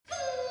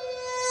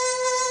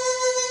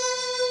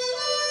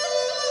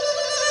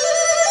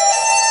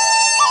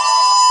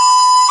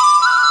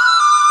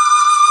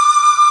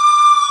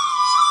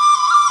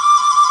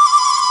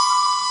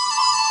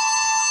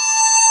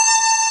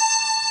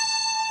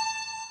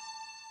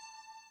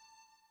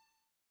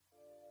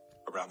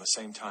Around the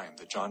same time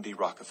that John D.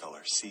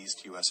 Rockefeller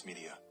seized U.S.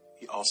 media,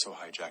 he also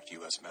hijacked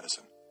U.S.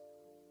 medicine.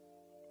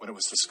 When it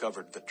was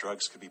discovered that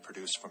drugs could be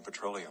produced from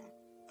petroleum,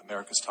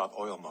 America's top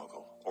oil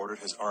mogul ordered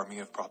his army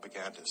of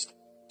propagandists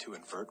to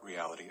invert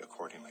reality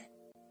accordingly.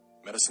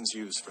 Medicines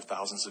used for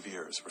thousands of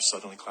years were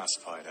suddenly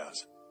classified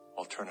as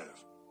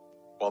alternative,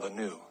 while the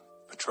new,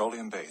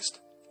 petroleum-based,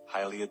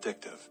 highly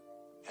addictive,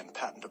 and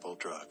patentable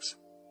drugs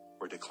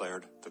were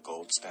declared the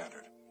gold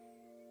standard.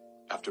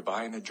 After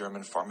buying a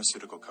German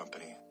pharmaceutical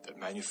company that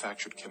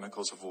manufactured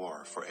chemicals of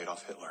war for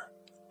Adolf Hitler,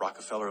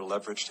 Rockefeller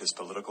leveraged his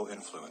political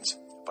influence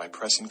by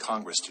pressing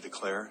Congress to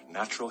declare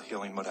natural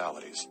healing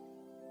modalities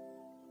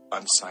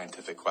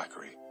unscientific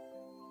quackery.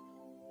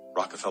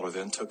 Rockefeller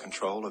then took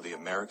control of the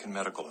American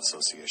Medical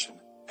Association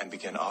and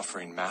began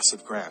offering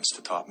massive grants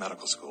to top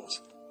medical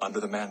schools under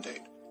the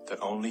mandate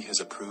that only his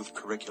approved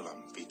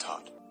curriculum be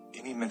taught.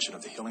 Any mention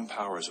of the healing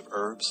powers of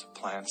herbs,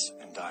 plants,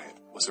 and diet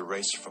was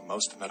erased from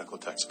most medical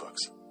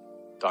textbooks.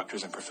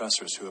 Doctors and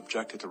professors who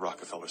objected to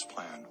Rockefeller's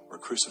plan were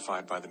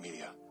crucified by the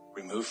media,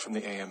 removed from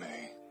the AMA,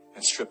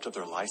 and stripped of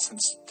their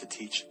license to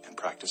teach and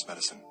practice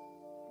medicine.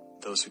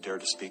 Those who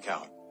dared to speak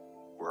out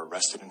were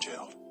arrested and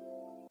jailed.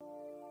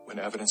 When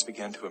evidence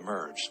began to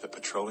emerge that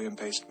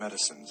petroleum-based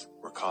medicines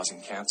were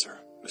causing cancer,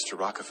 Mr.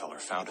 Rockefeller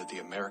founded the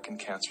American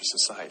Cancer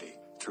Society,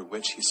 through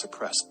which he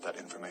suppressed that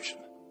information.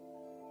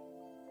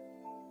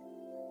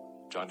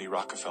 John D.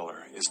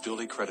 Rockefeller is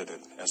duly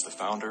credited as the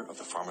founder of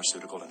the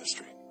pharmaceutical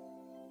industry,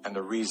 and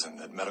the reason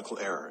that medical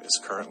error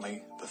is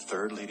currently the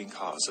third leading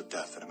cause of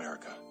death in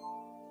America.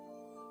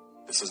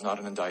 This is not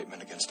an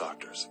indictment against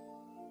doctors.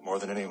 More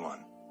than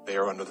anyone, they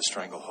are under the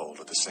stranglehold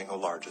of the single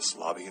largest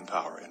lobbying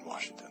power in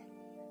Washington.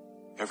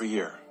 Every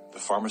year, the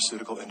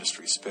pharmaceutical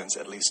industry spends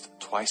at least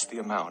twice the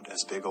amount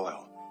as big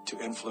oil to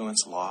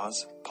influence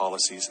laws,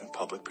 policies, and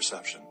public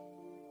perception.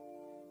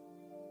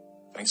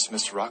 Thanks to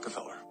Mr.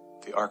 Rockefeller,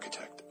 the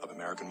architect of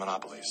American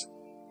monopolies,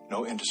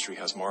 no industry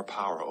has more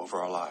power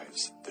over our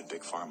lives than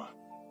Big Pharma.